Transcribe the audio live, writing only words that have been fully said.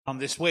On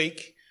this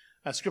week,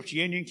 Scripture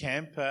Union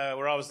Camp,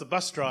 where I was the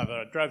bus driver.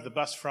 I drove the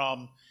bus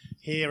from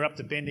here up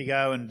to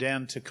Bendigo and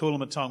down to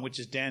Coolamatong, which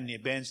is down near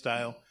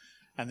Bairnsdale,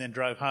 and then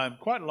drove home.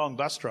 Quite a long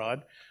bus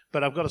ride,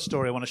 but I've got a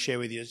story I want to share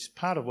with you. It's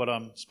part of what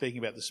I'm speaking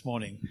about this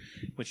morning,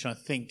 which I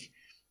think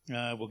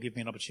will give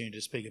me an opportunity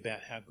to speak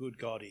about how good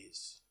God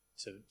is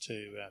to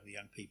the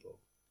young people.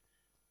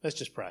 Let's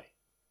just pray.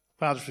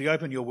 Father, as we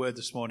open your word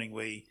this morning,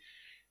 we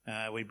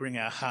bring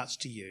our hearts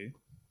to you.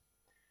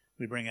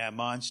 We bring our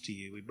minds to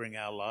you. We bring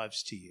our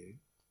lives to you.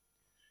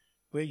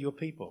 We're your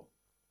people.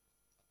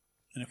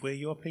 And if we're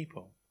your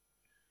people,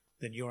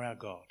 then you're our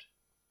God.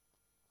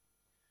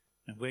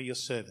 And we're your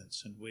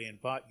servants, and we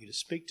invite you to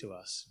speak to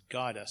us,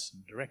 guide us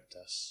and direct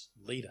us,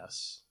 lead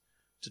us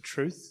to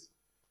truth,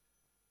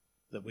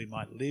 that we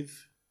might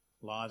live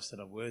lives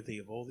that are worthy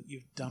of all that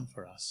you've done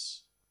for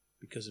us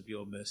because of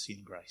your mercy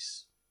and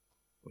grace.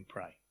 We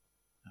pray.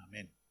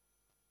 Amen.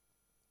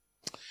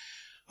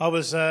 I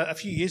was, a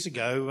few years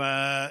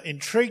ago,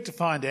 intrigued to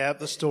find out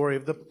the story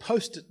of the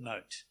Post-it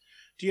note.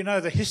 Do you know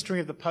the history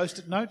of the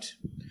Post-it note?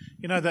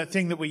 You know, that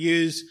thing that we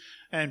use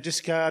and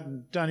discard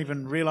and don't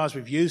even realise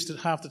we've used it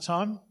half the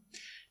time?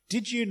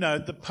 Did you know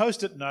the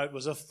Post-it note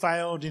was a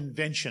failed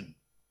invention?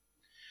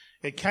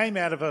 It came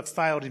out of a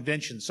failed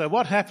invention. So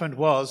what happened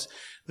was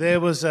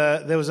there was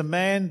a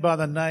man by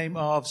the name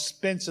of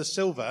Spencer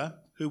Silver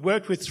who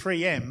worked with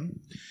 3M,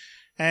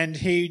 and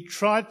he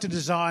tried to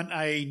design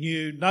a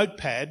new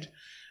notepad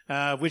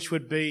which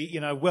would be,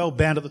 well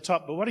bound at the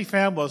top. But what he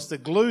found was the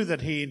glue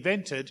that he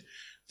invented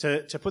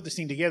to put this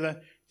thing together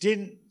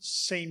didn't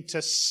seem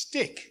to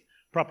stick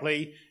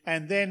properly.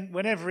 And then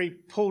whenever he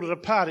pulled it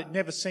apart, it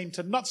never seemed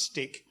to not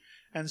stick.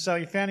 And so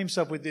he found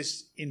himself with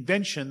this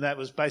invention that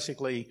was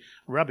basically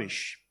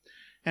rubbish.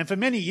 And for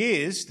many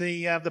years,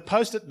 the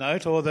Post-it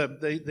note, or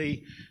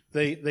the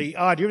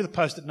idea of the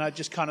Post-it note,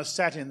 just kind of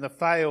sat in the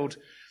failed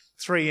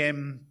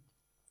 3M,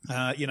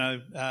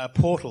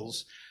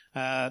 portals.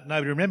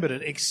 Nobody remembered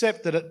it,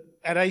 except that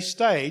at a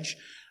stage,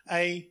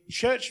 a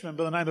churchman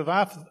by the name of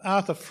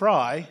Arthur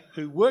Fry,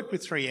 who worked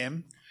with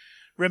 3M,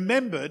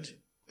 remembered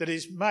that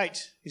his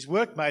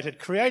workmate, had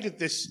created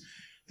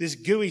this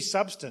gooey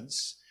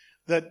substance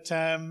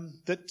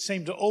that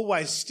seemed to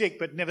always stick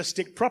but never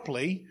stick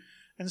properly.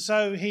 And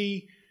so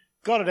he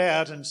got it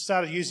out and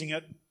started using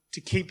it to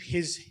keep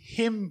his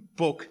hymn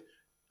book,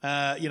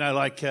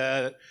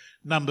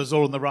 numbers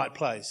all in the right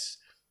place.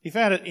 He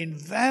found it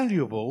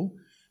invaluable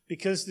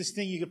because this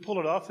thing, you could pull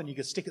it off and you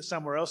could stick it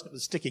somewhere else and it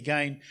would stick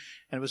again,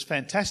 and it was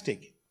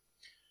fantastic.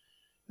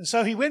 And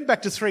so he went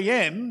back to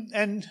 3M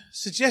and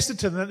suggested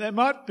to them that there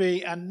might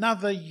be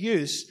another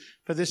use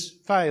for this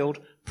failed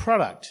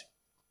product.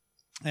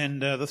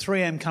 And the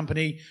 3M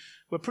company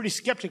were pretty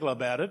sceptical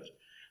about it.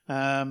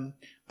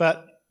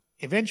 But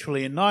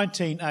eventually in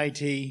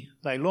 1980,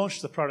 they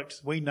launched the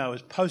product we know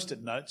as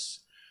Post-it notes,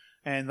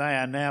 and they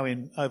are now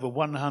in over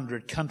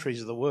 100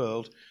 countries of the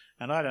world.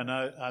 And I don't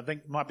know, I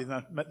think it might be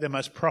their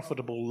most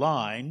profitable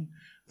line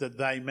that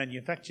they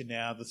manufacture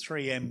now. The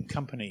 3M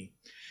company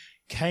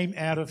came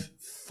out of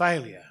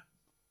failure.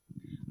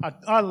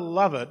 I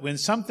love it when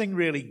something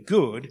really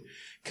good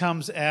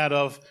comes out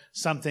of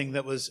something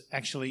that was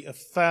actually a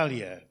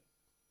failure.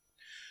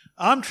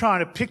 I'm trying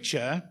to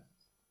picture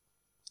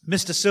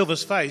Mr.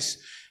 Silver's face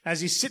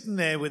as he's sitting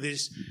there with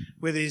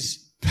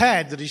his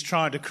pad that he's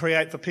trying to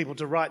create for people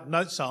to write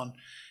notes on,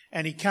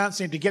 and he can't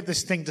seem to get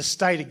this thing to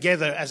stay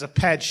together as a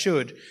pad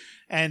should.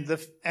 And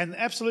the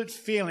absolute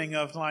feeling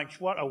of like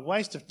what a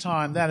waste of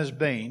time that has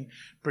been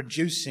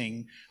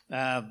producing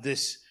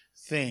this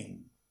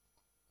thing.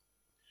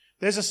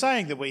 There's a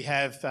saying that we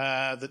have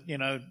that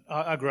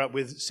I grew up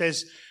with. It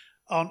says,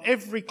 "On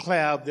every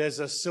cloud there's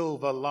a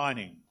silver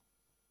lining."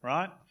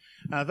 Right?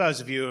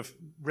 Those of you who are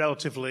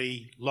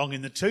relatively long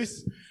in the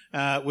tooth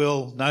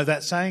will know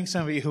that saying.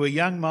 Some of you who are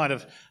young might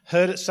have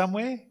heard it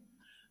somewhere.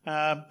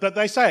 But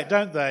they say it,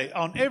 don't they?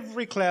 On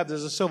every cloud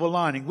there's a silver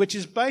lining, which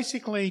is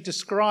basically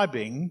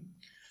describing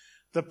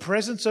the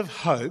presence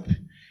of hope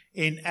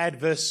in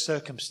adverse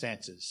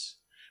circumstances.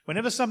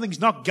 Whenever something's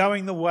not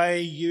going the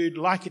way you'd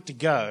like it to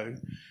go,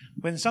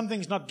 when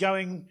something's not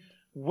going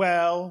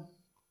well,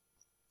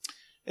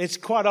 it's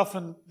quite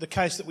often the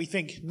case that we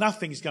think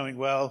nothing's going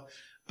well.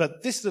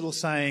 But this little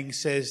saying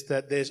says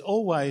that there's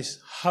always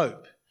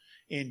hope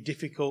in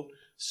difficult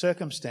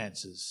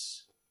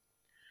circumstances.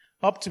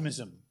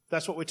 Optimism.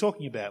 That's what we're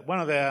talking about. One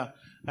of our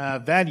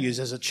values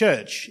as a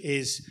church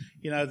is,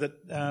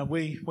 that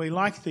we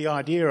like the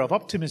idea of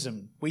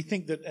optimism. We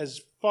think that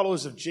as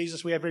followers of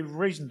Jesus, we have every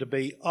reason to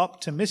be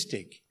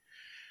optimistic.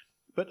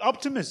 But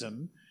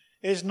optimism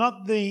is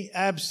not the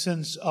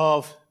absence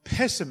of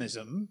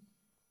pessimism.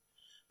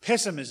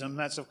 Pessimism,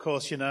 that's of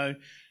course,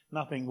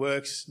 nothing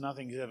works,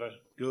 nothing's ever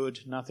good,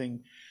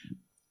 nothing.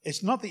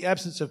 It's not the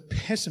absence of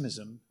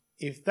pessimism.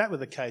 If that were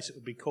the case, it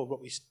would be called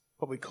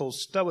what we call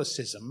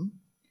stoicism.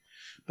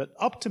 But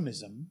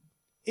optimism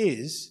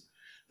is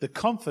the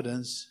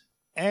confidence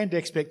and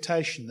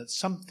expectation that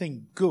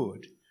something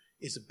good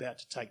is about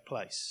to take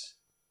place.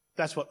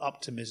 That's what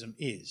optimism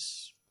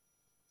is.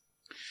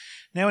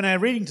 Now, in our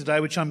reading today,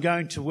 which I'm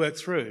going to work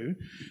through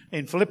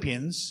in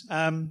Philippians,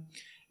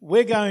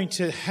 we're going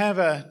to have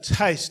a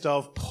taste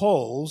of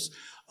Paul's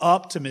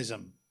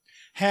optimism.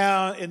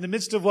 How, in the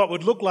midst of what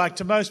would look like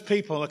to most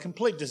people a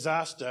complete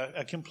disaster,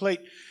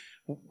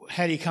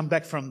 how do you come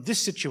back from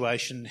this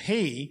situation,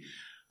 he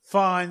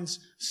finds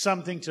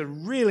something to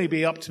really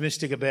be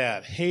optimistic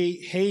about.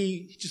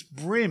 He just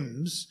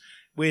brims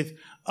with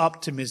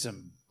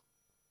optimism.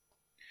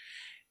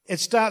 It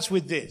starts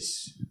with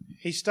this.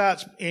 He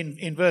starts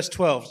in verse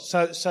 12.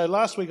 So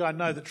last week I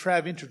know that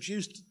Trav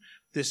introduced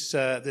this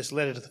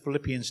letter to the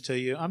Philippians to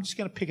you. I'm just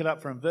going to pick it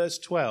up from verse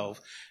 12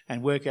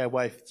 and work our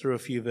way through a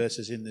few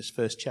verses in this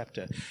first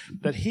chapter.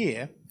 But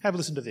here, have a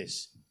listen to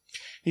this.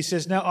 He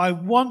says, "Now I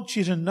want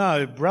you to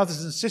know,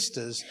 brothers and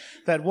sisters,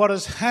 that what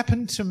has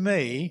happened to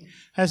me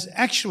has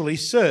actually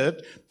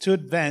served to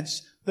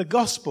advance the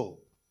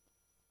gospel."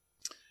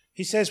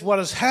 He says, what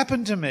has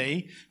happened to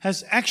me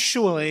has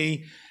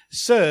actually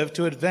served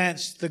to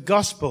advance the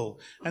gospel.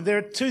 And there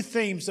are two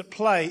themes that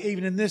play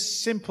even in this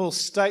simple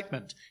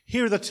statement.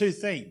 Here are the two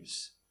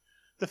themes.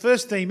 The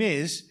first theme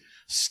is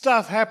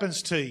stuff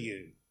happens to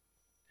you.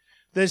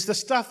 There's the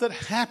stuff that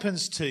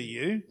happens to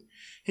you.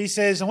 He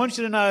says, I want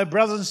you to know,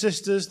 brothers and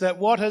sisters, that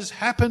what has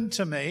happened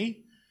to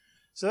me.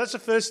 So that's the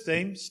first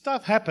theme.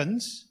 Stuff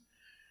happens.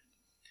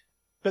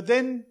 But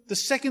then the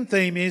second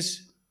theme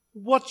is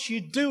what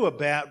you do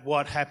about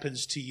what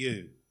happens to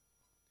you.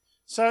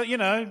 So, you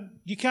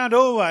can't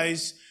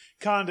always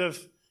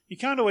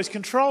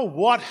control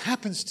what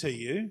happens to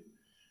you,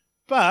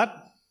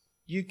 but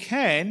you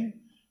can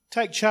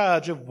take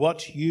charge of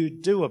what you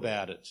do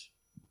about it.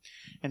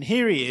 And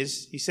here he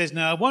is. He says,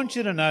 now I want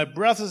you to know,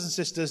 brothers and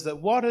sisters, that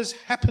what has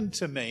happened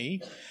to me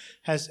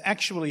has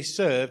actually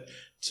served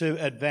to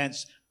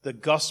advance the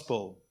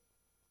gospel.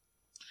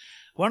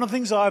 One of the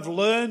things I've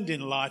learned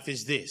in life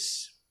is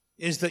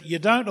that you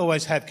don't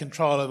always have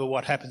control over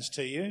what happens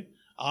to you.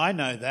 I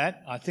know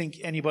that. I think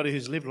anybody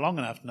who's lived long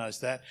enough knows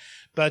that.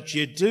 But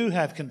you do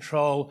have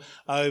control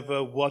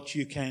over what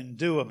you can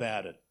do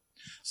about it.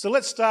 So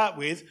let's start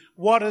with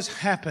what has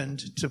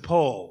happened to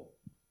Paul.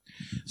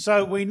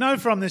 So we know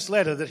from this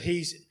letter that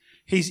he's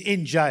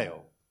in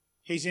jail.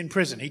 He's in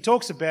prison. He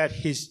talks about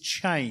his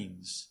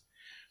chains.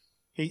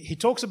 He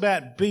talks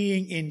about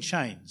being in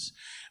chains.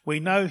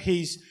 We know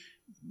he's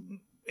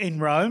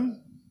in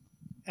Rome,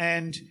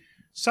 and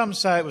some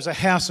say it was a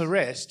house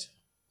arrest,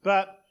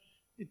 but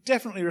it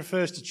definitely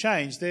refers to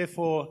chains.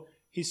 Therefore,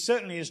 he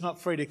certainly is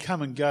not free to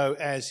come and go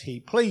as he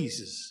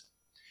pleases.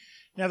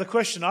 Now, the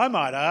question I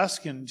might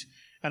ask, and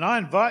I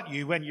invite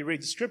you when you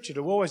read the scripture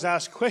to always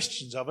ask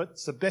questions of it.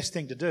 It's the best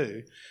thing to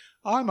do.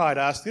 I might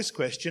ask this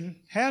question: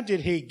 how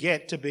did he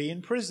get to be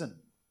in prison?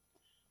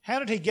 How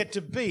did he get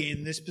to be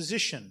in this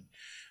position?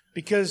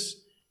 Because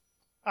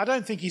I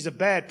don't think he's a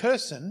bad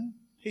person.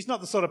 He's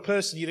not the sort of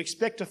person you'd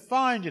expect to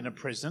find in a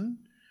prison.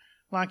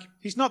 Like,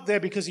 he's not there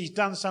because he's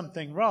done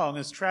something wrong.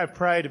 As Trav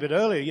prayed a bit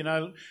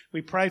earlier,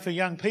 we pray for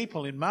young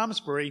people in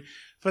Malmesbury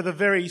for the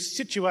very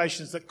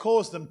situations that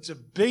cause them to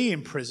be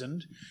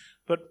imprisoned.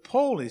 But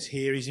Paul is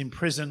here, he's in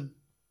prison,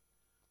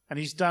 and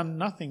he's done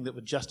nothing that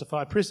would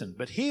justify prison.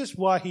 But here's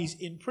why he's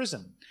in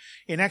prison.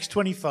 In Acts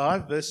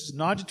 25, verses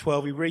 9 to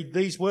 12, we read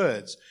these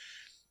words.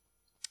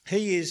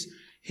 He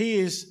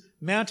is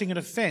mounting an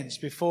offence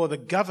before the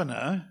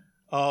governor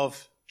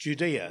of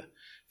Judea,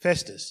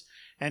 Festus.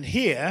 And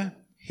here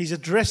he's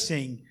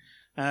addressing,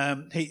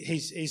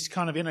 he's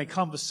kind of in a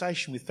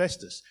conversation with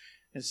Festus.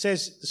 It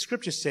says, the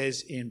scripture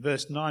says in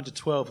verse 9 to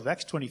 12 of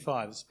Acts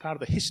 25, it's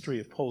part of the history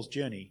of Paul's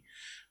journey.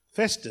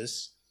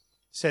 Festus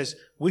says,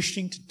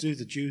 wishing to do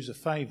the Jews a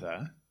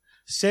favour,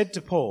 said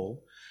to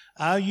Paul,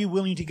 "Are you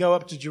willing to go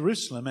up to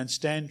Jerusalem and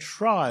stand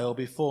trial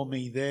before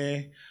me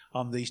there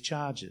on these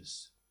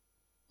charges?"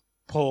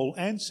 Paul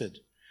answered,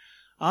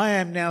 "I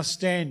am now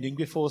standing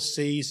before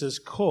Caesar's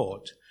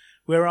court,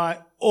 where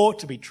I ought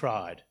to be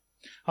tried.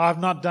 I have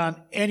not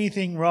done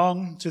anything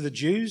wrong to the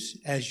Jews,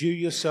 as you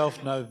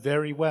yourself know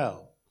very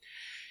well.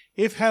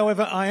 If,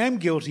 however, I am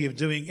guilty of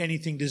doing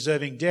anything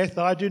deserving death,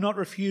 I do not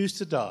refuse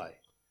to die.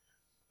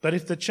 But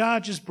if the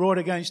charges brought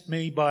against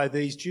me by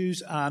these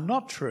Jews are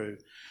not true,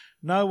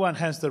 no one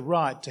has the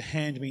right to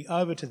hand me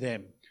over to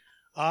them.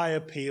 I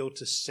appeal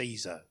to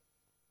Caesar."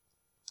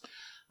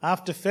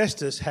 After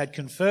Festus had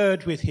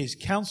conferred with his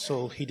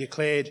council, he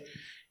declared,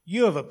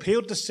 "You have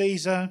appealed to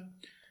Caesar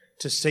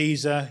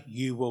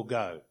you will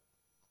go."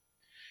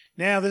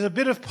 Now, there's a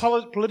bit of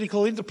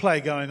political interplay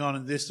going on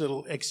in this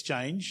little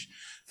exchange.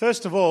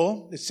 First of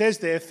all, it says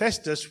there,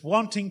 Festus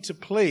wanting to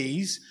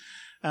please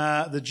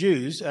the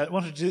Jews,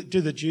 wanted to do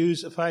the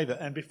Jews a favour.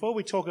 And before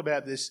we talk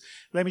about this,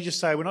 let me just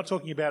say we're not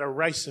talking about a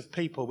race of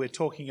people. We're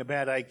talking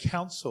about a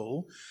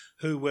council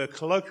who were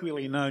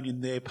colloquially known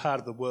in their part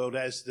of the world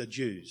as the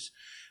Jews.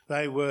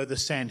 They were the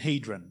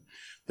Sanhedrin.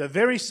 The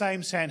very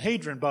same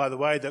Sanhedrin, by the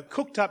way, that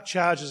cooked up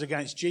charges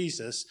against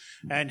Jesus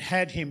and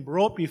had him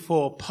brought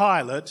before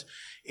Pilate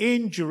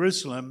in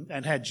Jerusalem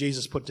and had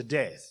Jesus put to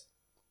death.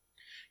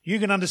 You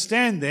can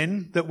understand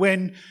then that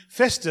when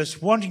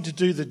Festus, wanting to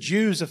do the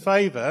Jews a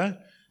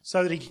favour,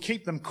 so that he could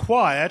keep them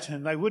quiet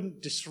and they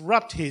wouldn't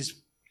disrupt his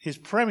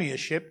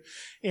premiership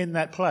in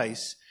that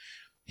place.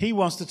 He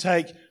wants to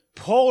take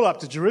Paul up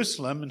to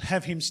Jerusalem and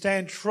have him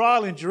stand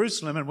trial in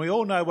Jerusalem. And we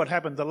all know what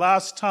happened the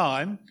last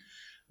time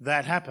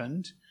that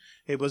happened.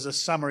 It was a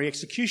summary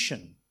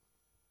execution.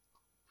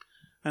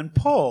 And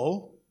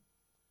Paul,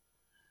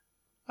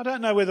 I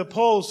don't know whether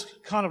Paul's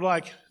kind of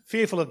like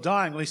fearful of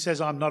dying. Well, he says,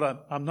 I'm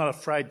not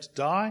afraid to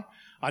die.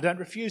 I don't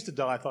refuse to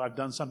die if I've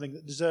done something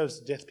that deserves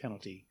the death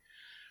penalty.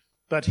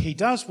 But he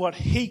does what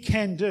he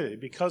can do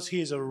because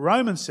he is a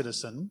Roman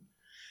citizen.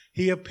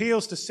 He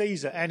appeals to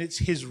Caesar, and it's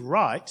his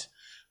right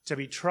to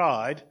be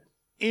tried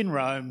in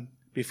Rome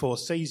before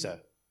Caesar.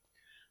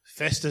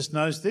 Festus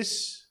knows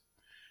this,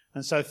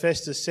 and so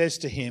Festus says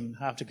to him,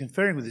 after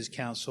conferring with his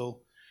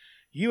council,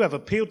 you have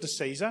appealed to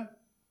Caesar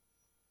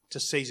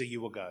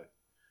you will go,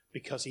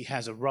 because he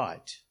has a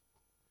right.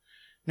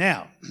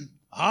 Now,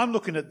 I'm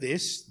looking at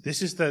this.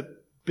 This is the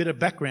bit of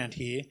background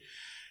here,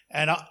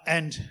 and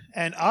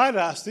I'd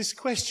ask this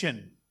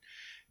question: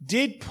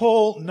 did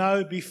Paul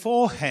know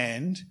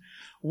beforehand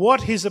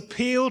what his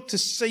appeal to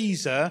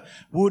Caesar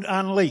would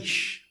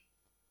unleash?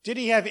 Did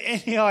he have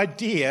any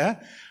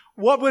idea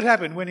what would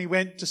happen when he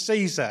went to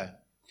Caesar?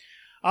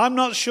 I'm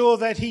not sure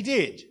that he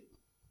did.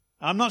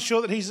 I'm not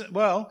sure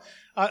that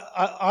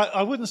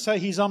I wouldn't say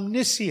he's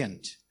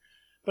omniscient,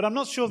 but I'm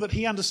not sure that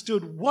he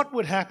understood what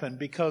would happen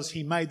because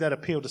he made that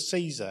appeal to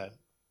Caesar.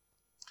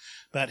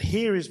 But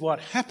here is what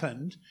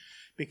happened,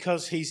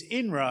 because he's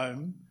in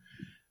Rome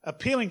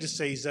appealing to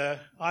Caesar.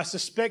 I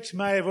suspect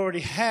may have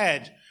already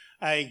had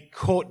a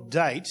court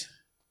date,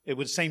 it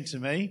would seem to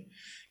me,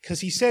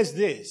 because he says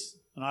this,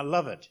 and I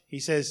love it. He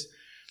says,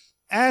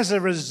 as a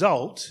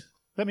result,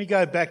 let me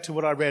go back to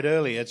what I read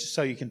earlier just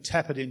so you can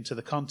tap it into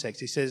the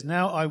context. He says,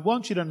 now I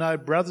want you to know,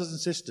 brothers and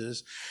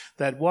sisters,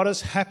 that what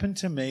has happened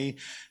to me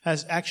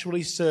has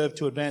actually served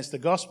to advance the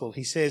gospel.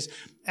 He says,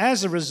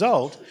 as a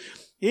result,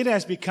 it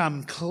has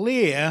become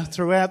clear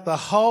throughout the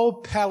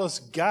whole palace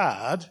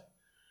guard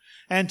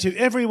and to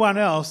everyone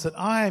else that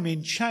I am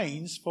in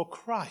chains for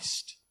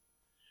Christ.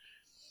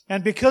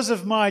 And because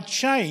of my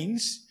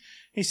chains,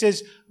 he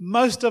says,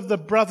 most of the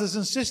brothers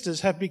and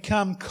sisters have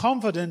become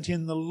confident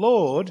in the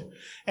Lord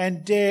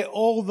and dare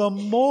all the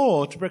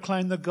more to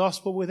proclaim the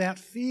gospel without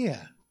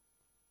fear.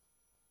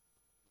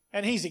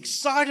 And he's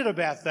excited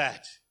about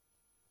that.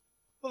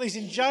 Well, he's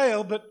in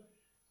jail, but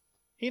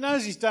he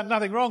knows he's done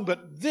nothing wrong,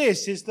 but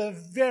this is the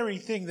very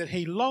thing that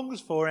he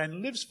longs for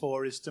and lives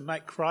for, is to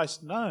make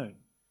Christ known.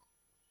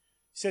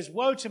 He says,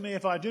 woe to me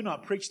if I do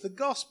not preach the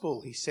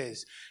gospel, he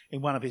says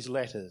in one of his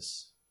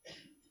letters.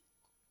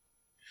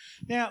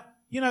 Now,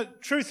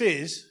 truth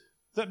is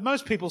that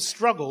most people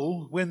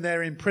struggle when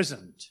they're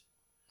imprisoned.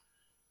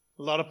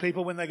 A lot of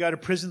people, when they go to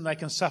prison, they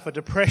can suffer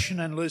depression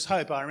and lose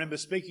hope. I remember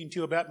speaking to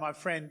you about my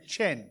friend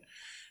Chen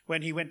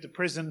when he went to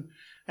prison,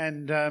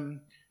 and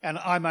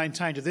I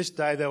maintain to this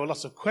day there were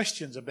lots of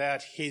questions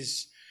about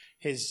his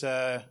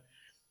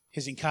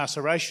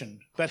incarceration.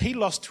 But he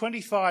lost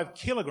 25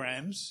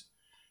 kilograms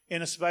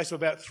in a space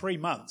of about 3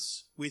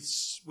 months with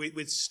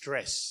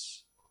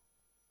stress.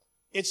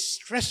 It's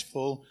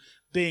stressful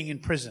being in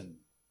prison.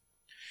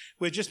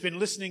 We've just been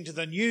listening to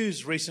the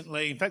news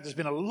recently. In fact, there's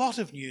been a lot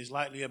of news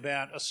lately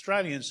about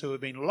Australians who have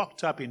been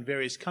locked up in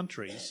various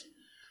countries.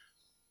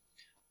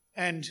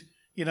 And,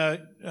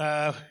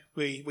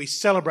 we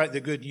celebrate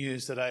the good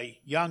news that a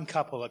young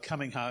couple are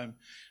coming home,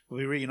 will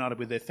be reunited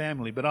with their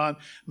family. But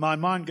my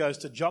mind goes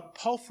to Jock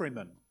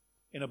Polfriman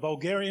in a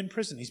Bulgarian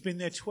prison. He's been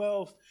there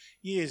 12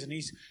 years and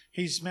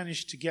he's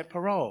managed to get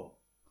parole.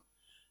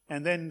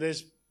 And then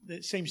there's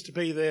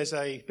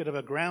a bit of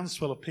a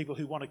groundswell of people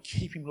who want to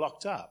keep him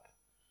locked up.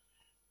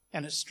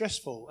 And it's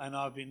stressful. And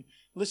I've been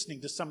listening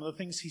to some of the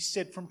things he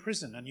said from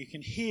prison, and you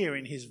can hear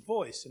in his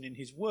voice and in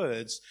his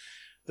words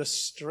the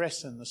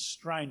stress and the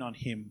strain on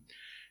him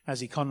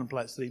as he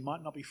contemplates that he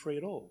might not be free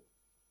at all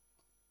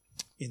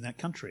in that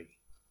country.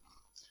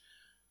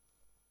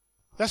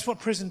 That's what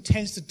prison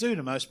tends to do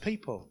to most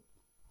people.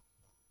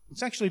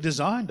 It's actually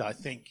designed, I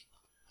think,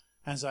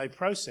 as a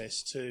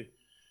process to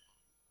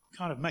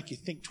kind of make you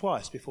think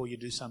twice before you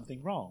do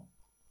something wrong.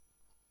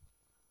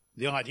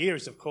 The idea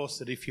is, of course,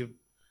 that if you've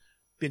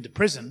been to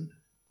prison,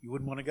 you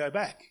wouldn't want to go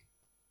back.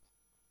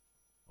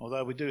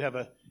 Although we do have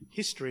a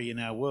history in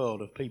our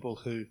world of people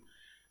who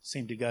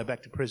seem to go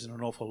back to prison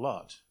an awful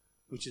lot,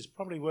 which is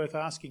probably worth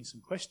asking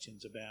some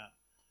questions about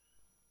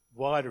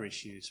wider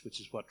issues, which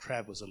is what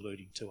Trav was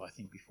alluding to, I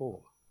think,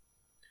 before.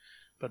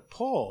 But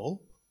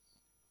Paul,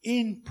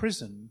 in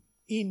prison,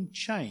 in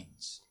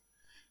chains,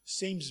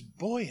 seems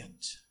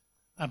buoyant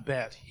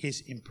about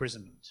his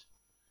imprisonment.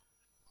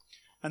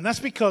 And that's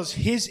because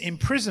his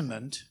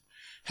imprisonment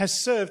has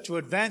served to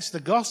advance the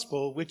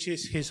gospel, which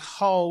is his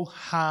whole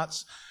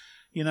heart's,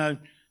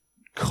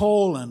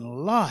 call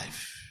and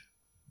life.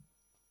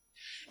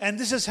 And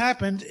this has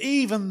happened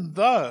even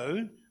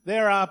though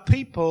there are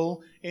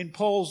people in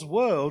Paul's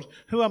world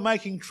who are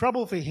making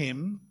trouble for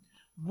him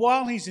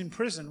while he's in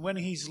prison, when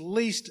he's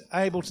least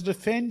able to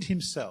defend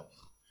himself.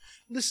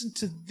 Listen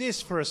to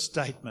this for a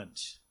statement.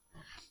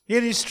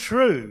 It is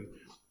true,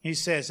 he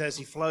says as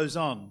he flows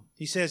on.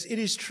 He says, it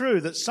is true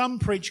that some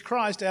preach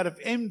Christ out of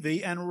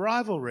envy and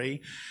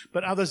rivalry,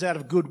 but others out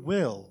of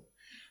goodwill.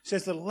 He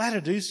says the latter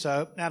do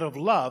so out of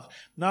love,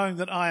 knowing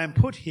that I am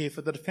put here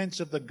for the defence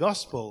of the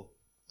gospel.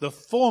 The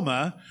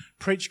former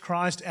preach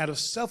Christ out of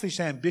selfish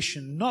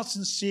ambition, not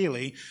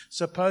sincerely,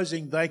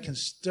 supposing they can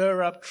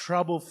stir up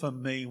trouble for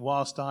me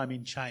whilst I'm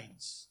in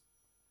chains.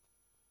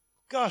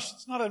 Gosh,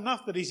 it's not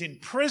enough that he's in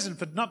prison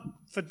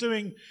for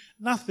doing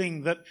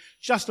nothing that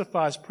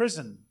justifies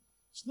prison.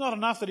 It's not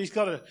enough that he's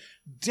got a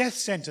death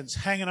sentence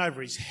hanging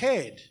over his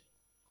head.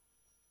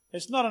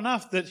 It's not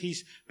enough that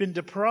he's been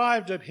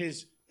deprived of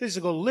his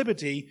physical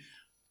liberty,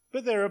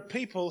 but there are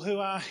people who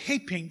are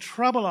heaping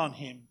trouble on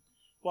him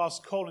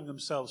whilst calling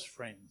themselves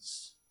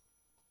friends.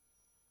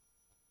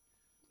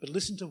 But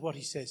listen to what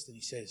he says. Then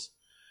he says,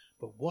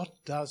 but what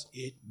does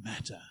it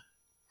matter?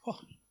 What?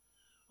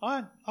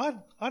 I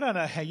don't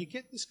know how you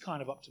get this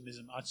kind of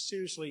optimism.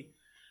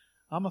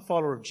 I'm a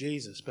follower of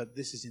Jesus, but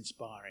this is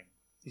inspiring.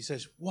 He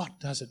says, what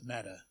does it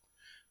matter?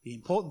 The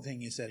important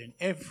thing is that in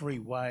every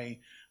way,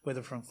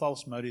 whether from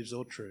false motives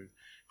or true,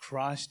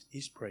 Christ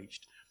is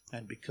preached,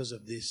 and because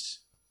of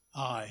this,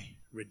 I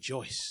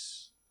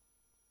rejoice.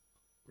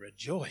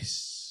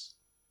 Rejoice.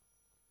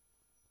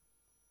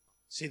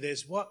 See,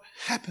 there's what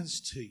happens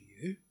to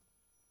you,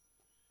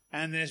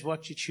 and there's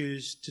what you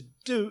choose to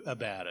do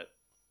about it.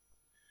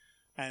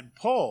 And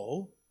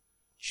Paul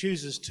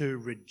chooses to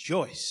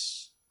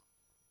rejoice,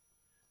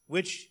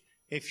 which,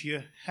 if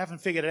you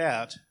haven't figured it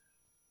out,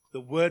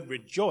 the word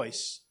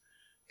rejoice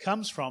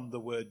comes from the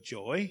word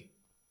joy.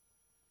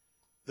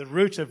 The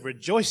root of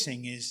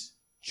rejoicing is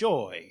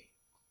joy.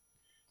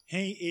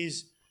 He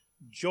is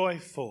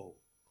joyful.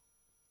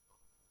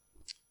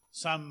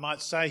 Some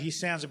might say he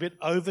sounds a bit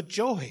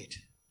overjoyed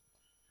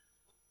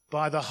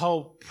by the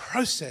whole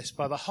process,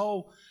 by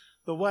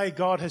the way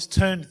God has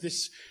turned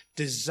this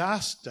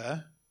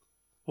disaster,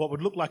 what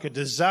would look like a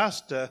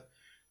disaster,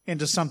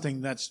 into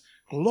something that's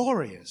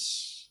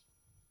glorious.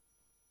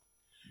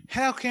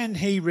 How can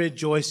he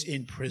rejoice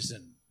in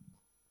prison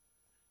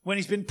when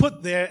he's been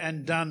put there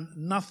and done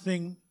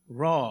nothing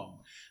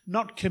wrong,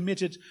 not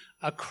committed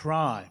a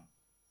crime?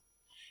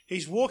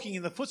 He's walking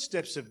in the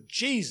footsteps of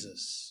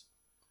Jesus,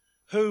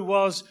 who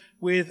was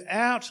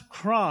without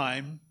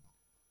crime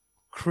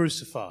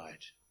crucified.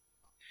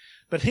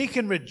 But he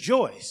can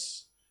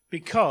rejoice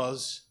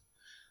because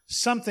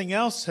something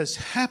else has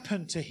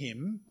happened to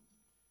him.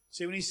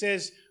 See, when he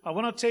says, I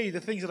want to tell you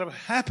the things that have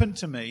happened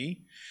to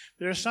me,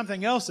 there is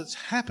something else that's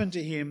happened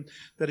to him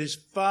that is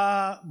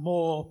far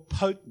more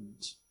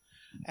potent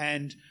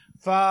and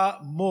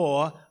far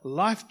more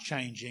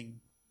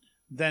life-changing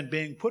than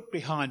being put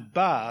behind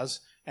bars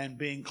and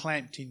being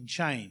clamped in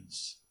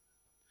chains,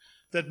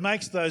 that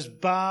makes those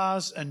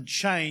bars and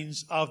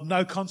chains of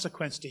no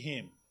consequence to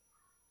him.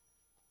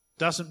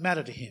 Doesn't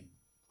matter to him.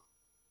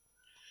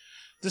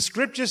 The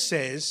scripture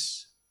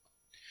says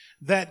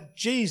that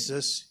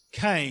Jesus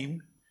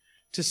came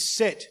to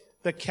set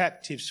the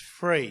captives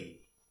free.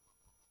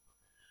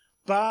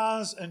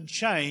 Bars and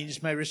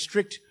chains may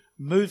restrict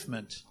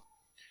movement,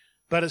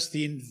 but it's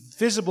the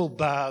invisible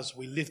bars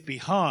we live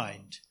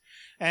behind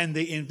and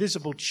the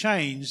invisible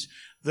chains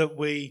that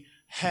we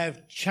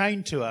have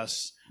chained to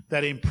us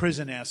that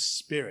imprison our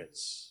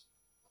spirits.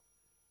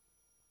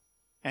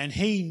 And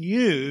he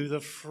knew the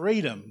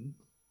freedom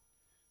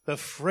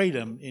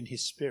in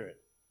his spirit.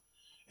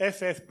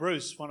 F.F.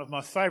 Bruce, one of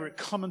my favourite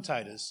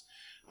commentators,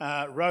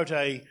 wrote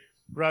a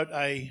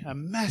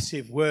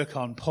massive work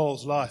on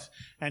Paul's life,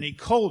 and he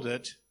called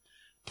it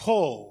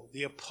Paul,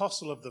 the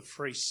Apostle of the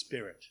Free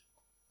Spirit.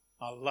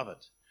 I love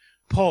it.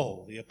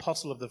 Paul, the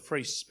Apostle of the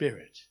Free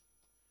Spirit.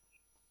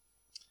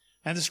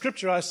 And the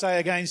scripture, I say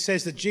again,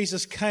 says that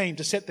Jesus came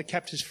to set the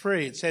captives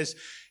free. It says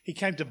he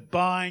came to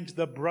bind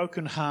the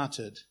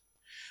brokenhearted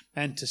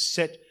and to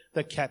set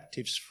the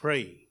captives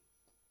free.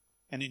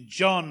 And in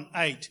John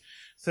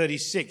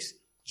 8:36,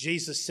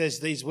 Jesus says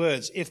these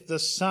words, if the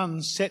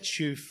Son sets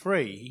you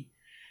free,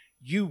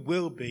 you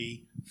will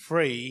be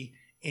free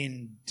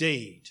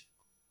indeed.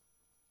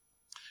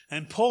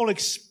 And Paul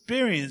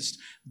experienced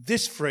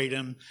this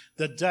freedom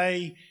the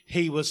day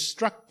he was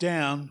struck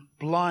down,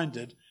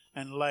 blinded,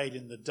 and laid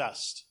in the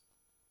dust.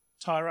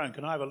 Tyrone,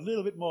 can I have a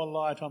little bit more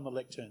light on the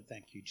lectern?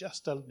 Thank you.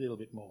 Just a little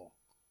bit more.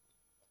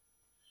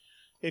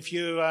 If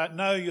you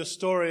know your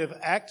story of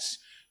Acts,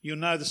 you'll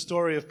know the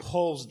story of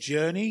Paul's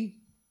journey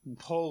and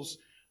Paul's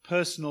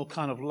personal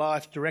kind of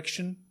life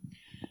direction.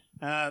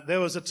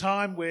 There was a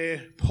time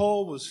where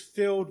Paul was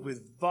filled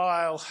with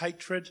vile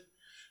hatred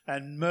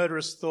and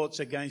murderous thoughts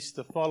against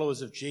the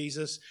followers of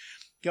Jesus,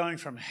 going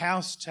from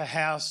house to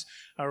house,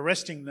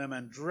 arresting them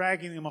and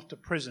dragging them off to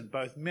prison,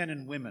 both men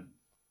and women.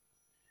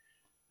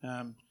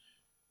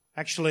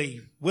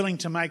 Actually willing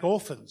to make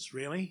orphans,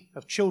 really,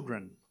 of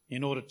children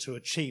in order to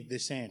achieve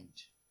this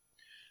end.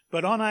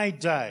 But on a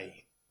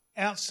day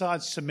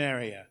outside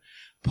Samaria,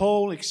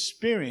 Paul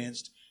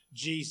experienced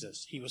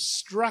Jesus. He was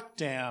struck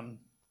down,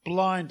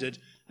 blinded,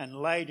 and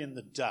laid in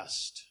the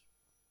dust.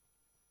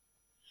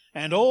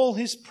 And all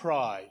his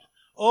pride,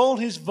 all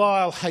his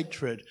vile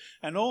hatred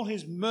and all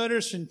his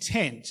murderous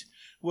intent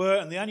were,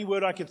 and the only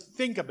word I could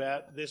think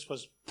about this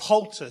was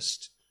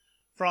poulticed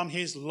from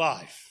his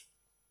life.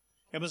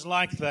 It was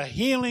like the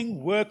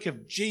healing work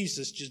of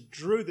Jesus just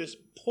drew this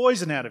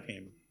poison out of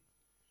him.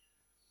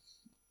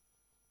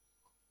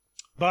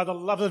 By the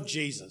love of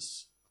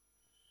Jesus.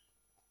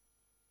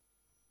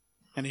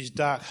 And his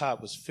dark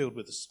heart was filled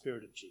with the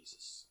Spirit of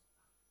Jesus.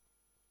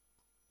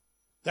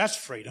 That's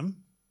freedom.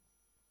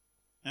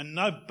 And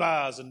no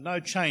bars and no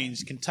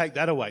chains can take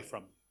that away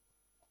from him.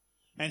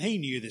 And he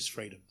knew this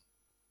freedom.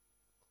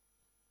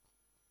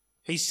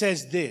 He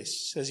says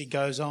this as he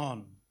goes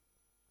on,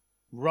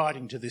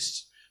 writing to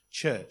this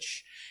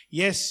church.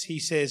 Yes, he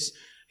says,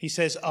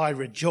 I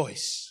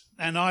rejoice,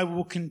 and I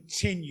will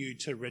continue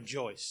to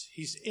rejoice.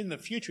 He's in the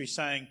future, he's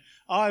saying,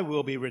 I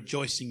will be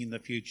rejoicing in the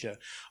future.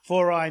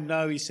 For I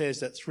know, he says,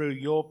 that through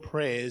your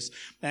prayers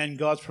and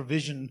God's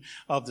provision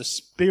of the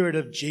Spirit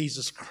of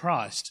Jesus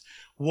Christ,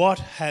 what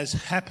has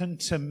happened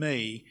to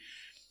me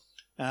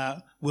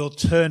will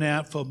turn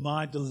out for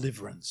my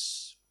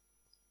deliverance.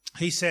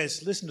 He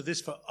says, listen to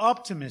this for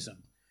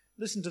optimism.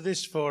 Listen to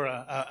this for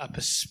a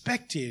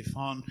perspective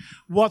on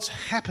what's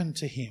happened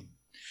to him.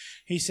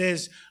 He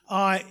says,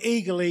 I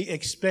eagerly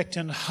expect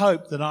and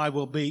hope that I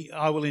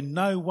will in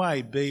no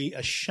way be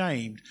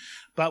ashamed,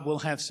 but will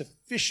have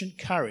sufficient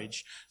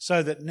courage,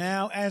 so that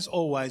now, as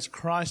always,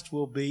 Christ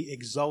will be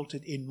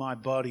exalted in my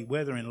body,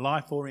 whether in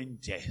life or in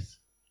death.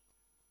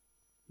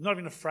 I'm not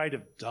even afraid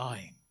of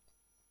dying.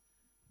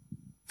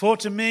 For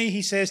to me,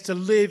 he says, to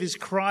live is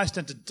Christ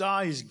and to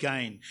die is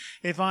gain.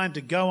 If I am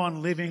to go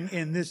on living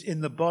in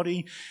the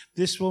body,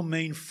 this will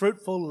mean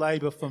fruitful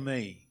labour for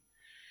me.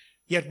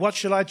 Yet what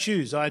shall I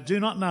choose? I do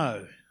not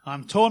know. I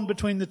am torn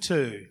between the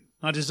two.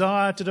 I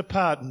desire to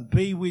depart and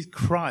be with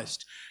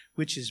Christ,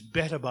 which is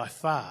better by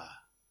far.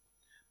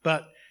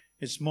 But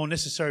it's more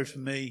necessary for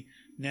me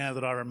now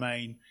that I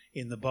remain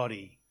in the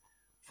body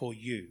for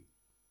you.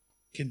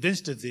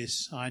 Convinced of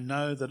this, I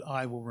know that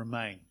I will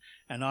remain,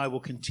 and I will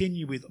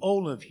continue with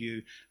all of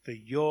you for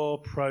your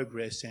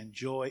progress and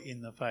joy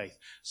in the faith,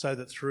 so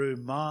that through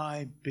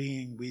my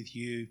being with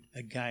you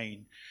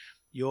again,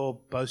 your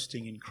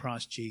boasting in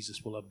Christ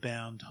Jesus will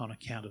abound on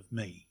account of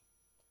me.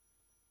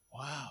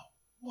 Wow,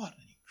 what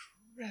an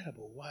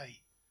incredible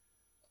way.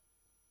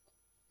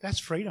 That's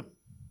freedom.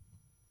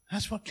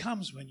 That's what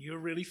comes when you're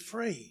really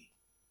free.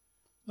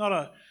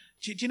 Do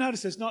you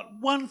notice there's not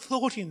one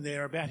thought in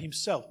there about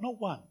himself? Not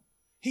one.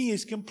 He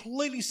is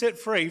completely set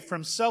free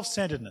from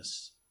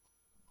self-centeredness.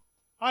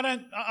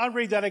 I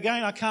read that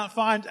again, I can't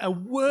find a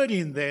word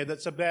in there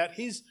that's about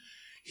his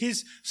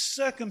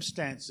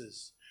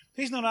circumstances.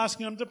 He's not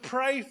asking them to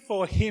pray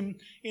for him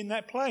in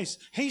that place.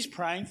 He's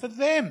praying for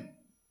them.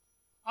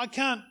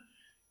 Can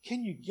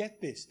you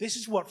get this? This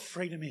is what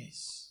freedom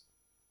is.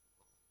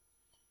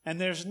 And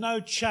there's no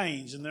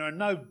chains and there are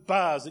no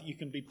bars that you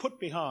can be put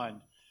behind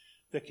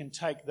that can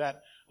take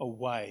that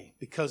away,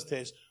 because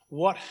there's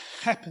what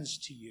happens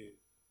to you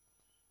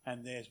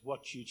and there's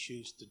what you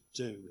choose to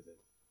do with it.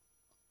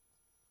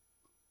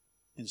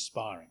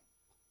 Inspiring.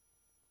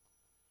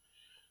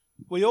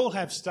 We all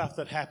have stuff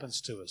that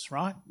happens to us,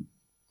 right?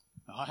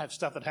 I have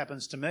stuff that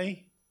happens to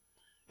me.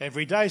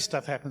 Everyday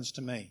stuff happens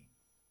to me.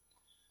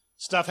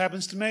 Stuff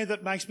happens to me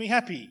that makes me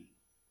happy.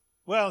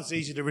 Well, it's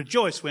easy to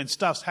rejoice when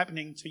stuff's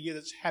happening to you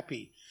that's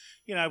happy.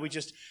 You know,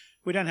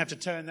 we don't have to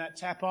turn that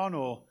tap on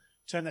or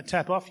turn that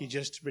tap off. You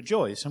just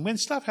rejoice. And when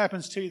stuff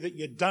happens to you that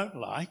you don't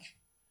like,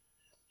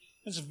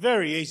 it's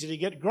very easy to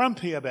get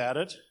grumpy about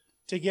it,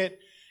 to get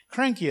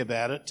cranky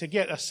about it, to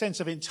get a sense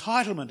of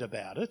entitlement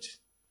about it.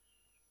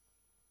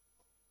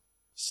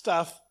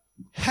 Stuff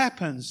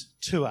happens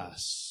to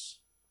us.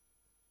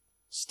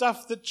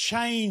 Stuff that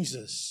chains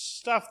us,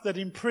 stuff that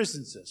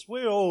imprisons us.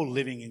 We're all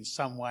living in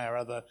some way or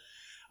other,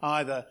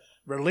 either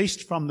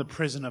released from the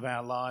prison of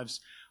our lives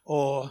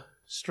or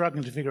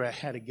struggling to figure out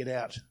how to get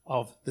out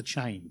of the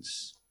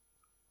chains.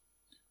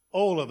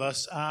 All of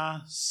us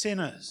are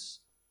sinners.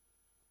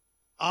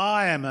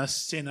 I am a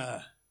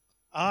sinner.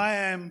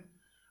 I've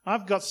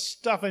got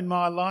stuff in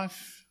my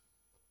life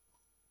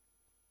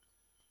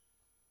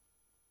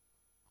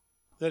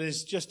that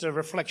is just a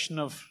reflection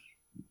of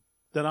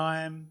that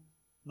I am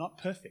not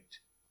perfect.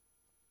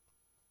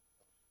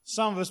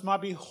 Some of us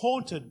might be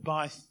haunted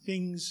by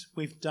things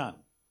we've done.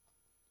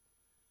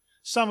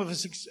 Some of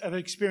us have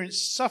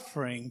experienced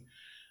suffering.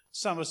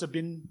 Some of us have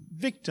been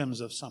victims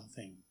of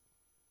something.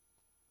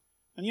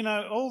 And you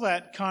know, all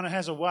that kind of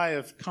has a way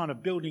of kind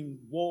of building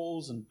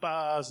walls and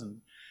bars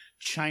and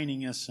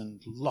chaining us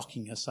and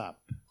locking us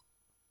up.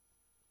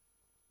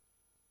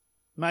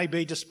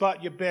 Maybe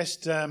despite your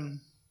best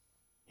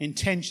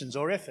intentions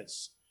or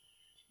efforts,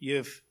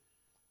 you've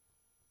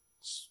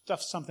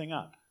stuffed something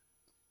up.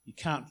 You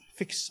can't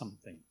fix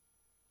something.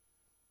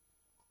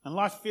 And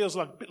life feels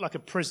like a bit like a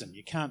prison.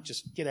 You can't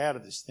just get out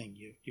of this thing.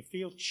 You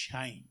feel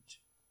chained.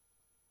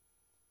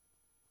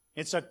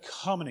 It's a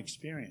common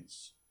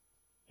experience.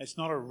 It's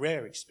not a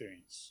rare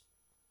experience.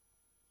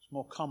 It's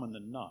more common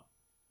than not.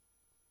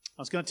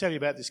 I was going to tell you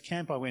about this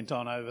camp I went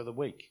on over the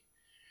week.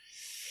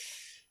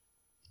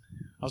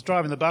 I was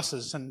driving the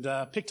buses and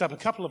picked up a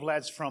couple of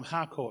lads from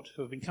Harcourt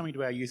who have been coming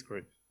to our youth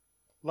group.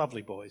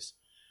 Lovely boys.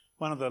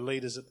 One of the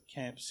leaders at the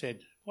camp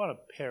said, "What a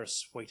pair of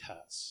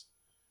sweethearts."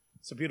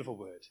 It's a beautiful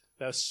word.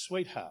 They're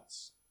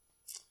sweethearts.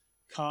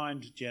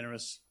 Kind,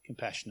 generous,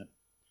 compassionate.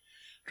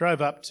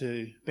 Drove up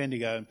to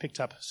Bendigo and picked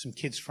up some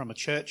kids from a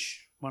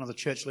church. One of the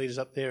church leaders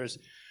up there has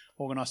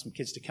organised some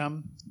kids to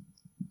come.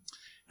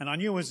 And I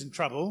knew I was in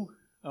trouble,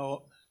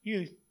 or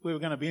knew we were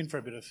going to be in for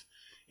a bit of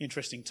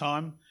interesting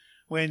time,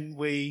 when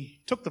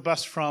we took the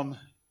bus from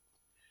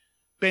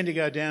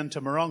Bendigo down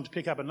to Morong to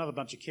pick up another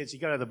bunch of kids. He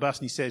got out of the bus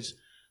and he says,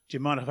 "Do you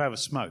mind if I have a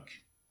smoke?"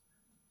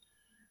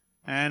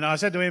 And I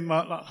said to him,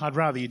 "I'd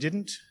rather you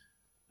didn't."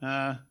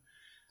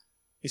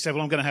 He said,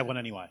 "Well, I'm going to have one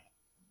anyway."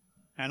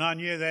 And I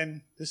knew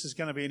then this is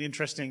going to be an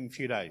interesting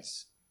few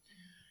days.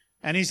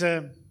 And he's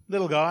a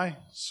little guy,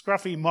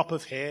 scruffy mop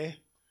of hair.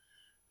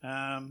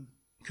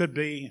 Could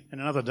be, in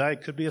another day,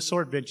 could be a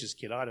Sore Adventures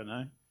kid, I don't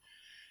know.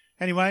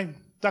 Anyway,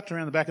 ducked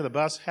around the back of the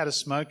bus, had a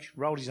smoke,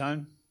 rolled his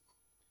own,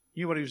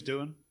 knew what he was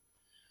doing,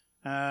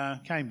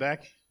 came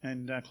back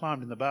and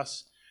climbed in the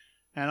bus.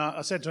 And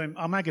I said to him,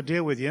 "I'll make a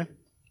deal with you.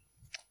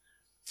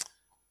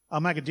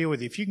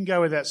 If you can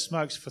go without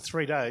smokes for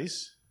 3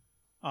 days,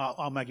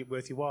 I'll make it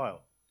worth your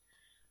while."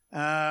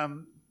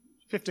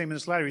 15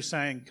 minutes later, he's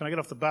saying, "Can I get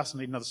off the bus and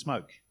need another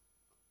smoke?"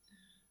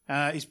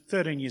 He's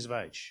 13 years of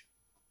age.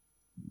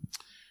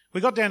 We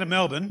got down to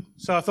Melbourne,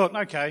 so I thought,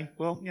 okay,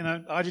 well,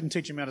 I didn't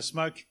teach him how to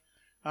smoke.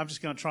 I'm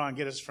just going to try and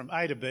get us from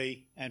A to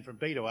B and from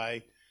B to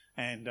A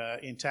and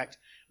intact.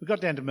 We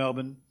got down to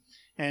Melbourne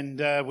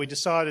and we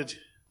decided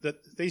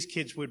that these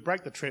kids would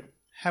break the trip,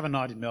 have a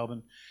night in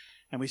Melbourne,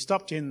 and we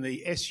stopped in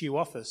the SU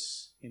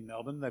office in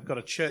Melbourne. They've got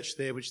a church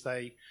there which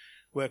they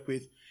work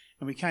with,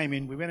 and we came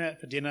in, we went out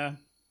for dinner,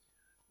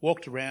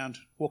 walked around,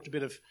 walked a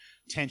bit of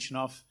tension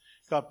off,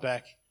 got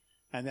back,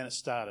 and then it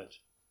started.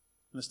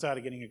 And it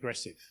started getting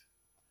aggressive.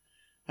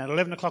 And at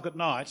 11 o'clock at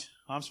night,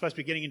 I'm supposed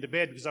to be getting into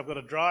bed because I've got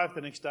to drive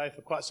the next day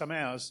for quite some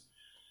hours,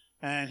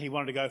 and he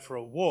wanted to go for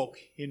a walk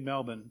in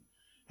Melbourne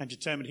and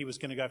determined he was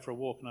going to go for a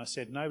walk. And I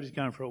said, "Nobody's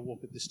going for a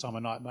walk at this time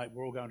of night, mate.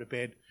 We're all going to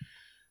bed.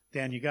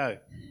 Down you go."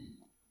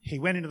 He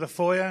went into the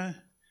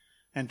foyer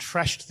and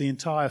trashed the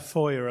entire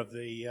foyer of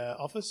the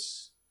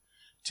office,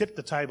 tipped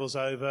the tables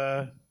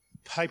over,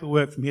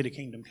 paperwork from here to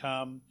kingdom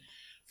come,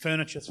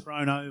 furniture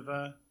thrown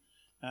over,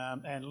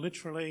 and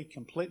literally,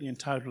 completely and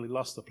totally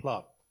lost the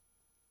plot.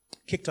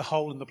 Kicked a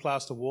hole in the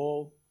plaster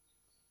wall,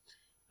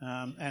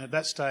 and at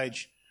that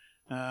stage,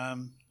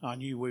 I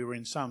knew we were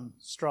in some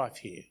strife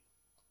here.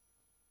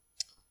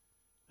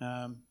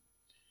 I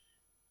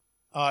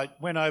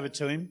went over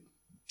to him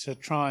to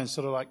try and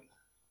sort of like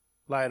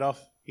lay it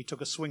off. He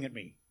took a swing at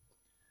me.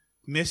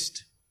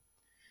 Missed,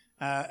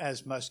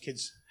 as most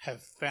kids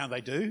have found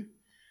they do.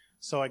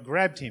 So I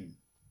grabbed him,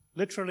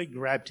 literally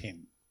grabbed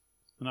him.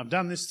 And I've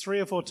done this 3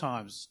 or 4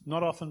 times,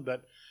 not often,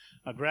 but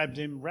I grabbed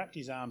him, wrapped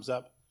his arms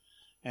up,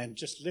 and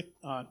just lift.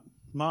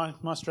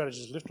 My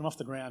strategy is lift them off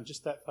the ground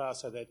just that far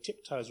so their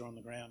tiptoes are on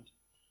the ground.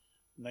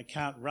 And they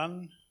can't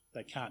run,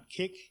 they can't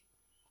kick,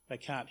 they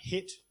can't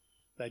hit,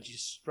 they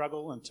just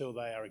struggle until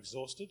they are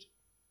exhausted.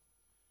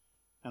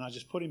 And I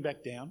just put him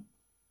back down.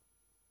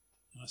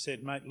 And I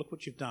said, "Mate, look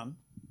what you've done.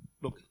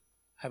 Look,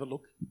 have a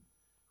look.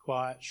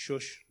 Quiet,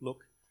 shush,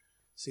 look,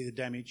 see the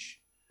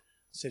damage."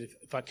 I said,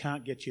 if I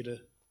can't get you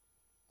to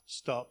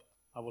stop,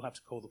 I will have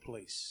to call the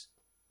police.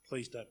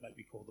 Please don't make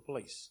me call the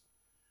police.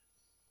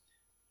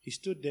 He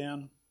stood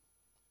down,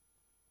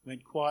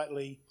 went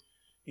quietly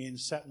in,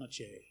 sat in a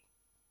chair,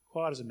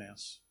 quiet as a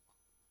mouse.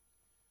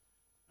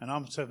 And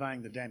I'm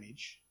surveying the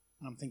damage.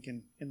 And I'm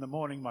thinking, in the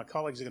morning, my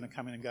colleagues are going to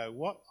come in and go,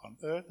 "What on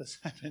earth has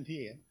happened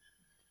here?"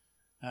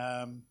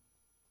 And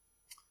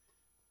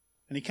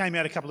he came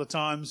out a couple of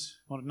times,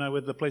 wanted to know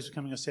whether the police were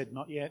coming. I said,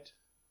 "Not yet."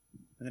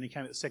 And then he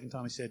came out the second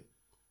time. He said,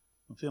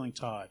 "I'm feeling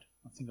tired.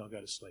 I think I'll go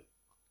to sleep."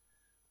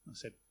 I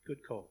said,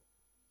 "Good call."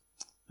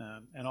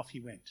 And off he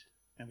went.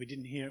 And we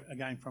didn't hear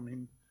again from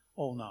him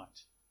all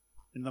night.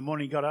 In the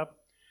morning he got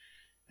up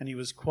and he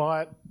was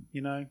quiet,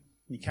 and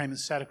he came and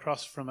sat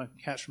across from a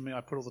couch from me.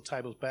 I put all the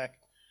tables back.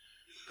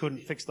 Couldn't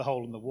fix the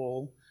hole in the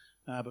wall.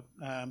 But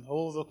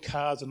all the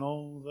cards and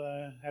all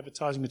the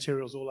advertising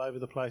materials all over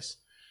the place.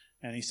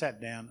 And he sat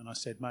down and I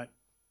said, "Mate,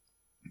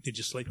 did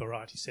you sleep all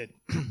right?" He said,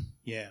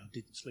 "Yeah, I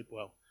did sleep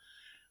well."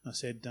 I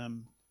said,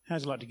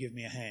 "How'd you like to give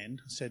me a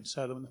hand?" I said,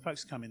 "So that when the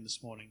folks come in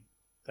this morning,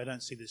 they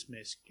don't see this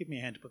mess. Give me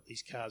a hand to put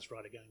these cards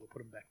right again. We'll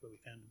put them back where we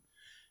found them."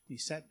 And he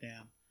sat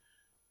down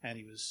and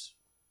he was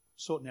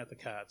sorting out the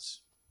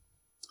cards.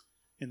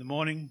 In the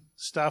morning,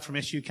 staff from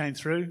SU came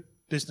through.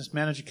 Business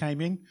manager came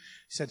in.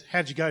 He said,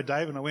 "How'd you go,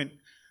 Dave?" And I went,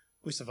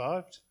 "We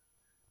survived."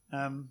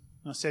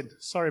 I said,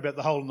 "Sorry about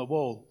the hole in the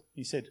wall."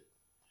 He said,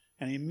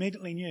 and he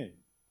immediately knew.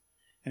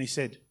 And he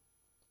said,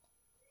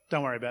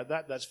 "Don't worry about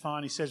that. That's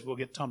fine." He says, "We'll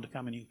get Tom to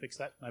come and he'll fix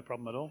that. No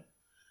problem at all."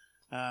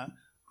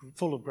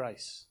 Full of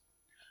grace.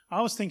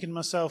 I was thinking to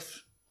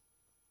myself,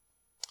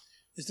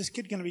 is this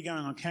kid going to be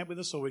going on camp with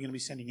us or are we going to be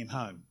sending him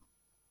home?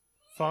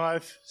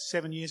 5,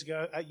 7 years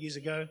ago, 8 years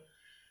ago,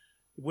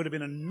 It would have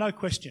been a no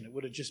question. It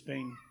would have just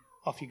been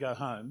off you go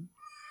home.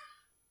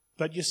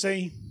 But you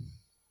see,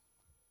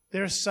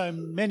 there are so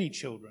many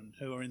children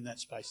who are in that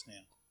space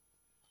now.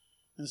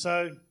 And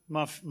so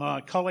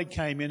my colleague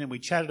came in and we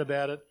chatted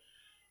about it,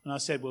 and I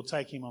said, we'll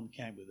take him on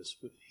camp with us.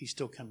 He's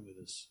still coming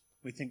with us.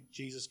 We think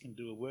Jesus can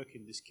do a work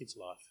in this kid's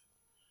life.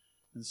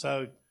 And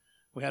so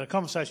we had a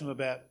conversation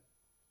about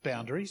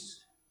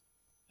boundaries,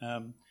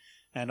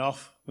 and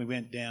off we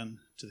went down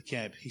to the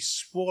camp. He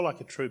swore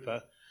like a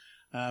trooper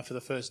for the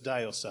first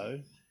day or so.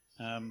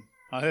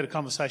 I heard a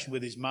conversation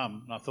with his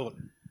mum, and I thought,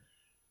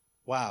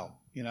 wow,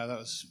 that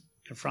was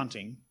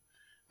confronting.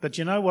 But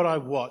you know what I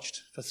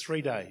watched for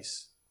 3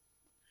 days?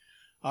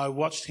 I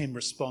watched him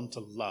respond to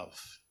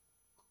love.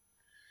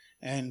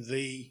 And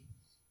the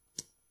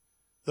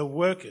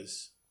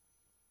workers,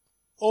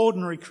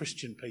 ordinary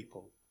Christian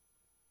people,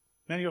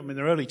 many of them in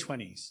their early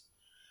 20s,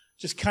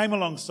 just came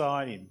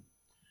alongside him,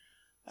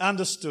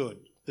 understood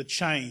the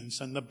chains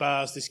and the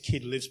bars this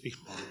kid lives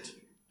behind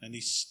and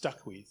he's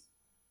stuck with.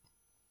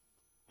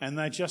 And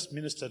they just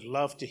ministered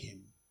love to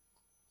him.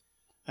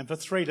 And for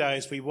 3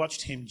 days we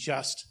watched him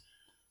just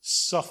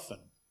soften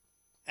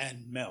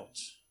and melt.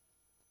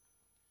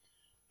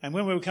 And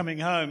when we were coming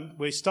home,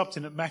 we stopped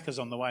in at Macca's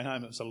on the way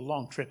home. It was a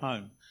long trip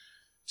home,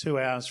 2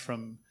 hours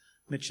from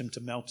Mitcham to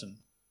Melton.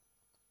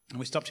 And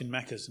we stopped in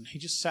Macca's and he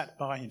just sat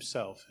by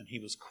himself and he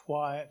was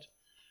quiet,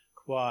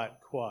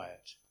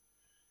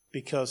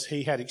 because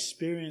he had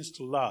experienced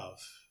love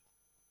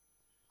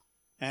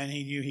and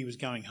he knew he was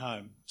going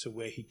home to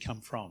where he'd come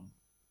from.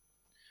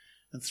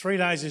 And 3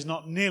 days is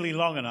not nearly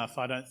long enough,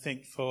 I don't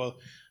think, for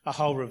a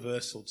whole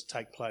reversal to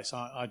take place.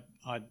 I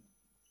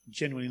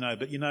genuinely know.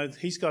 But,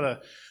 he's got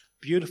a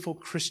beautiful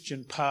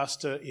Christian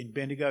pastor in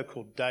Bendigo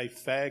called Dave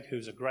Fagg,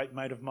 who's a great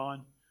mate of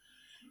mine.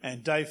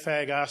 And Dave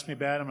Fagg asked me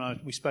about him, and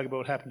we spoke about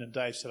what happened, and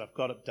Dave said, I've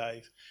got it,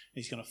 Dave. And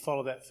he's going to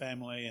follow that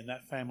family, and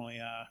that family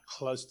are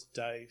close to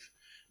Dave.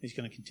 He's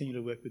going to continue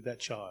to work with that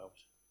child.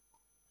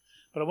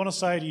 But I want to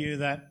say to you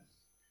that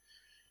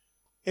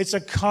it's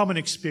a common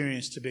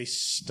experience to be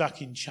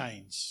stuck in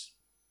chains,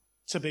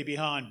 to be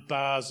behind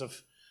bars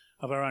of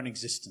our own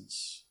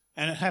existence.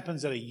 And it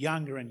happens at a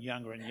younger and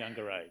younger and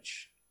younger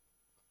age.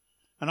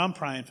 And I'm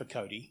praying for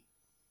Cody.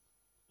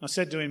 I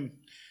said to him,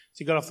 as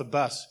he got off the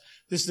bus,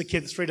 this is the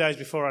kid 3 days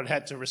before I'd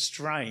had to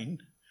restrain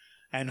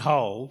and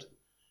hold.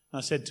 And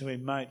I said to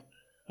him, mate,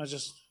 I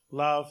just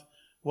love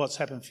what's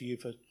happened for you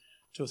for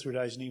 2 or 3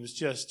 days. And he was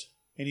just,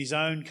 in his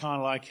own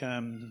kind of like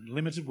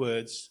limited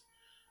words,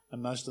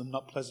 and most of them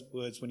not pleasant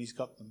words when he's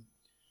got them.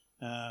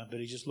 But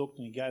he just looked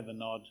and he gave a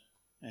nod,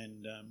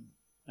 and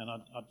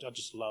I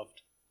just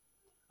loved.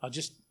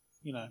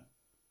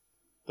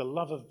 The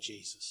love of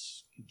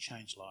Jesus can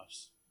change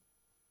lives.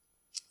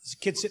 There's a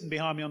kid sitting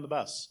behind me on the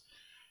bus,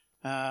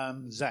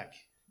 Zach.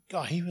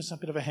 God, he was a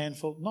bit of a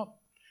handful, not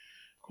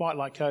quite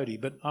like Cody,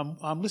 but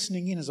I'm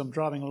listening in as I'm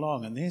driving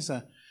along, and there's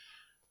a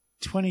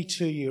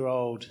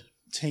 22-year-old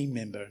team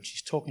member, and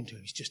she's talking to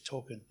him. He's just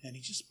talking, and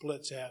he just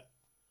blurts out,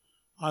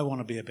 I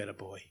want to be a better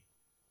boy.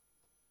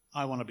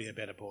 I want to be a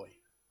better boy.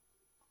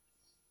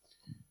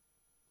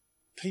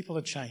 People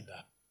are chained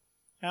up.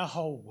 Our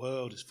whole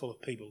world is full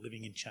of people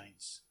living in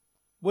chains.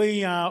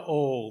 We are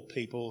all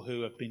people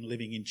who have been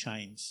living in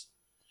chains.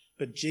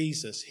 But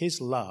Jesus, his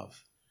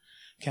love,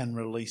 can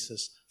release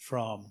us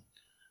from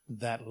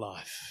that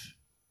life.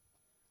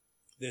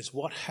 There's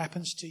what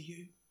happens to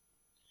you,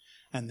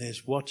 and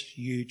there's what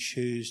you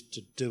choose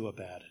to do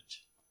about it.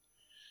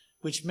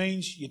 Which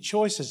means your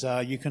choices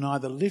are you can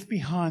either live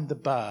behind the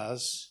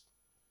bars,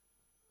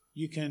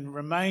 you can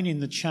remain in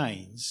the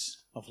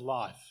chains of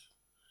life,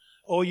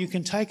 or you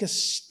can take a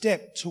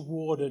step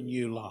toward a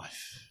new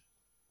life.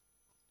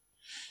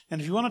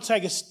 And if you want to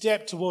take a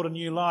step toward a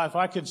new life,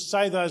 I could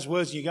say those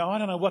words and you go, I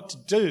don't know what to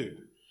do.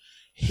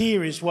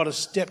 Here is what a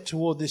step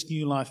toward this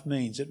new life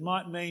means. It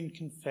might mean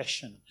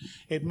confession.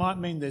 It might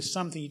mean there's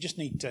something you just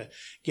need to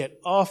get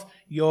off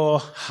your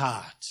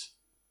heart.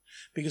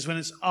 Because when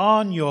it's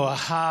on your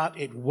heart,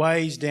 it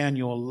weighs down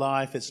your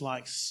life. It's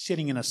like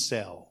sitting in a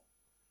cell.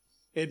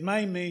 It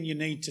may mean you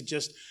need to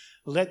just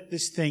let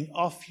this thing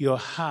off your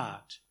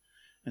heart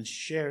and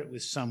share it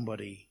with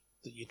somebody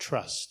that you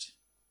trust.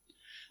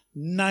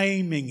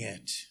 Naming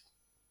it.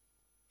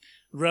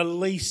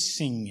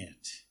 Releasing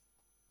it.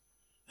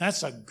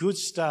 That's a good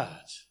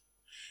start.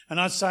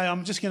 And I'd say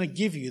I'm just going to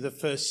give you the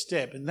first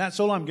step. And that's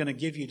all I'm going to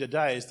give you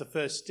today is the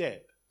first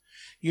step.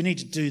 You need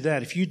to do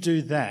that. If you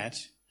do that,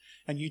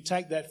 and you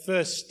take that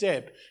first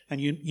step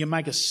and you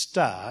make a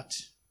start,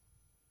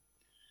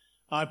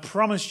 I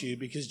promise you,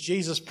 because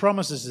Jesus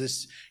promises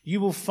this,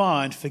 you will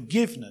find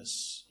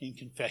forgiveness in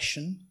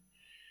confession.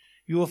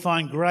 You will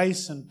find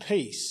grace and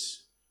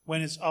peace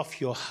when it's off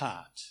your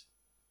heart.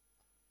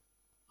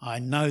 I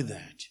know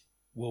that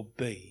will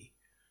be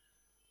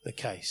the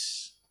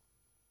case,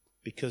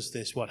 because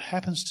there's what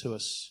happens to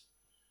us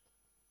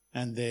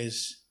and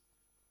there's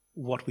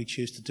what we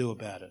choose to do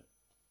about it.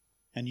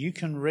 And you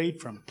can read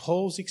from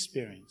Paul's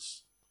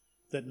experience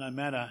that no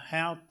matter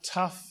how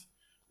tough,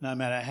 no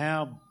matter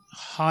how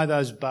high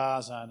those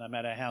bars are, no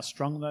matter how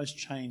strong those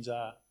chains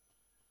are,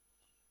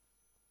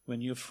 when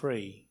you're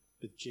free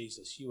with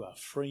Jesus, you are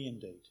free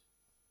indeed.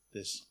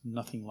 There's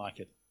nothing like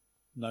it.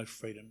 No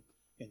freedom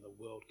in the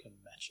world can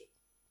match it.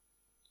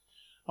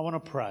 I want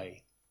to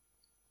pray.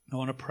 I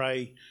want to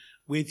pray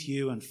with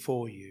you and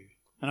for you.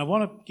 And I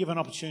want to give an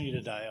opportunity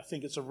today. I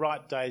think it's a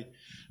right day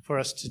for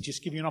us to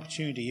just give you an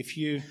opportunity. If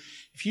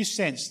you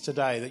sense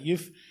today that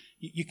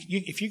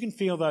if you can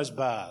feel those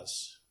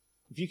bars,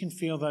 if you can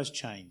feel those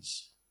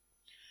chains,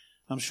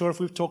 I'm sure if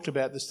we've talked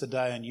about this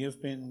today and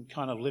you've been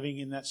kind of living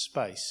in that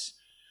space,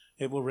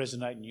 it will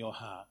resonate in your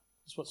heart.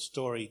 That's what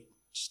stories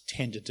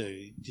tend to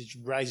do. It just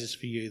raises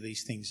for you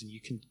these things and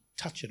you can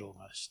touch it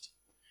almost.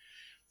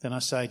 Then I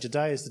say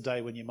today is the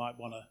day when you might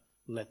want to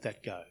let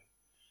that go.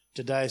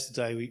 Today is the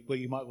day where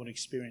you might want to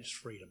experience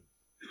freedom.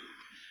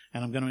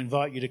 And I'm going to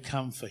invite you to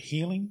come for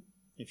healing,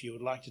 if you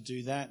would like to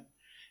do that.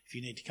 If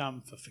you need to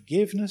come for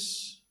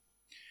forgiveness,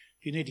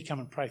 if you need to come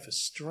and pray for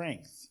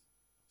strength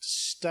to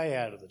stay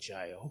out of the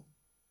jail,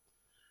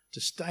 to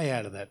stay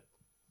out of that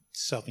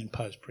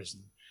self-imposed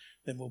prison,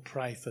 then we'll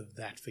pray for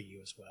that for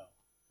you as well.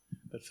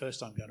 But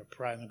first I'm going to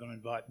pray, and I'm going to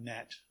invite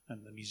Nat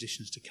and the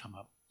musicians to come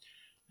up,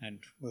 and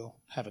we'll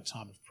have a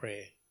time of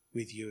prayer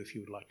with you if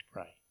you would like to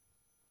pray.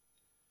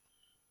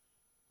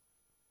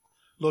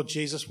 Lord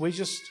Jesus, we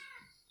just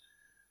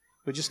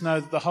know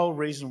that the whole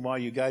reason why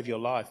you gave your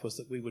life was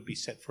that we would be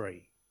set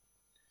free,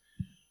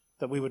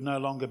 that we would no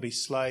longer be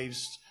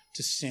slaves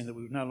to sin, that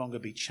we would no longer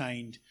be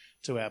chained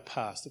to our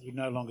past, that we would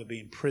no longer be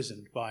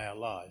imprisoned by our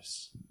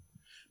lives,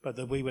 but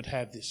that we would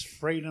have this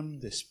freedom,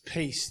 this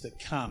peace that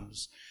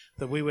comes,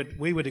 that we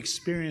would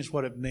experience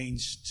what it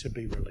means to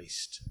be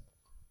released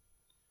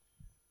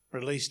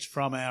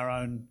from our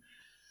own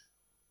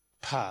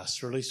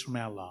past, released from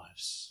our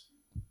lives.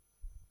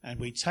 And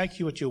we take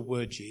you at your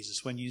word,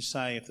 Jesus, when you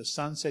say, if the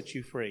Son sets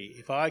you free,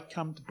 if I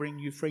come to bring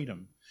you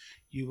freedom,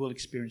 you will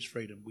experience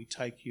freedom. We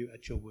take you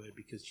at your word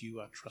because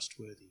you are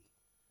trustworthy.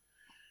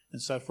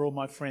 And so for all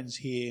my friends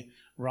here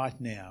right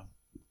now,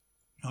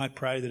 I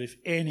pray that if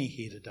any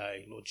here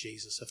today, Lord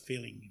Jesus, are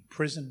feeling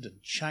imprisoned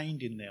and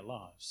chained in their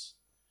lives,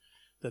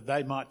 that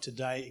they might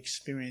today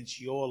experience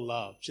your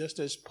love, just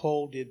as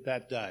Paul did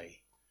that day,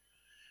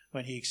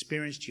 when he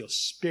experienced your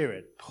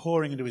Spirit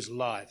pouring into his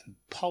life and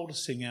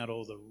poulticing out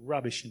all the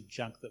rubbish and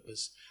junk that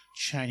was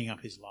chaining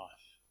up his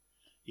life.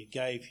 You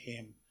gave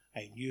him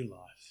a new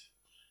life,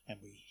 and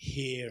we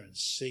hear and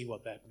see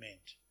what that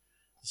meant.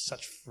 There's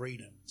such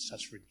freedom,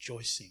 such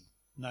rejoicing,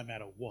 no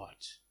matter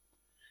what.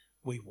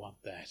 We want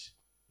that.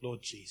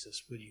 Lord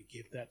Jesus, will you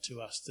give that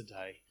to us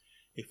today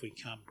if we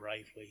come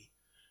bravely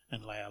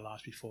and lay our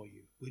lives before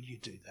you? Will you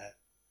do that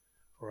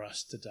for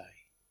us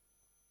today?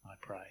 I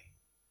pray.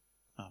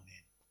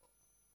 Amen.